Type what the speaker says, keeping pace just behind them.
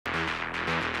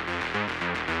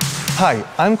Hi,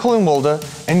 I'm Colin Walder,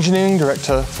 Engineering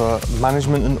Director for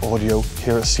Management and Audio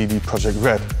here at CD Projekt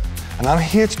Red. And I'm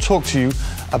here to talk to you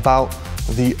about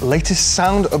the latest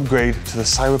sound upgrade to the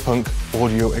Cyberpunk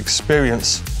audio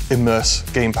experience, Immerse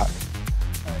Gamepack.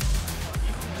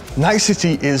 Night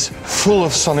City is full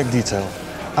of sonic detail,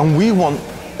 and we want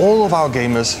all of our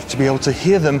gamers to be able to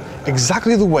hear them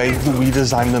exactly the way that we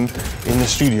designed them in the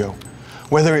studio.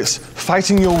 Whether it's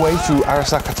fighting your way through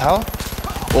Arasaka Tower,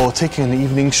 or taking an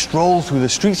evening stroll through the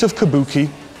streets of Kabuki,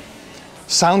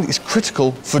 sound is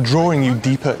critical for drawing you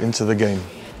deeper into the game.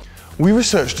 We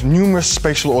researched numerous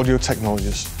spatial audio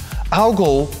technologies. Our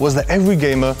goal was that every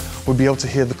gamer would be able to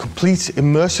hear the complete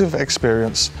immersive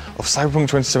experience of Cyberpunk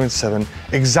 2077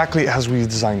 exactly as we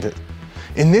designed it.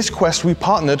 In this quest, we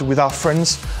partnered with our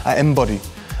friends at Embody,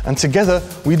 and together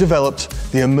we developed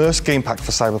the Immerse Gamepack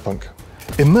for Cyberpunk.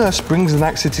 Immerse brings the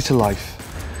Night City to life.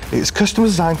 It's custom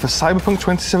designed for Cyberpunk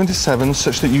 2077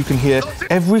 such that you can hear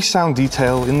every sound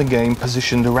detail in the game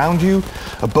positioned around you,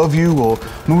 above you, or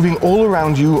moving all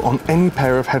around you on any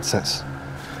pair of headsets.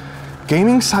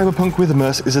 Gaming Cyberpunk with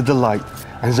Immerse is a delight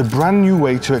and is a brand new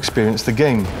way to experience the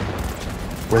game.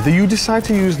 Whether you decide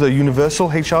to use the universal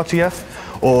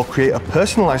HRTF or create a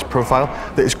personalized profile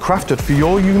that is crafted for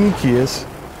your unique ears,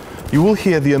 you will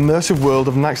hear the immersive world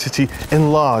of Night City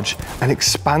enlarge and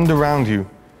expand around you.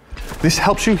 This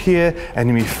helps you hear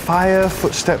enemy fire,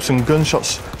 footsteps and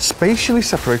gunshots spatially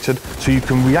separated so you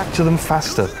can react to them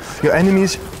faster. Your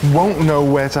enemies won't know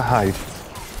where to hide.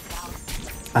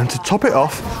 And to top it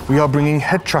off, we are bringing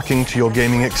head tracking to your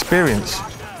gaming experience.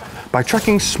 By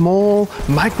tracking small,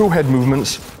 micro head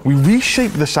movements, we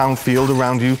reshape the sound field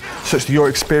around you such that your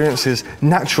experience is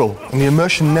natural and the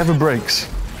immersion never breaks.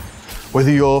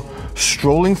 Whether you're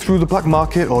strolling through the black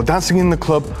market or dancing in the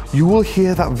club, you will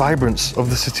hear that vibrance of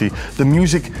the city, the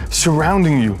music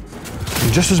surrounding you,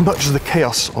 just as much as the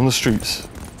chaos on the streets.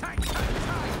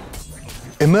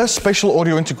 Immerse spatial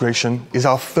audio integration is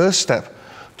our first step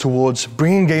towards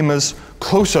bringing gamers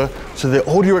closer to the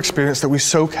audio experience that we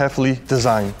so carefully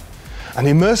design. And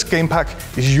Immerse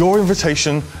Gamepack is your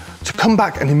invitation to come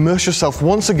back and immerse yourself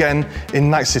once again in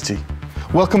Night City.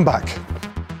 Welcome back.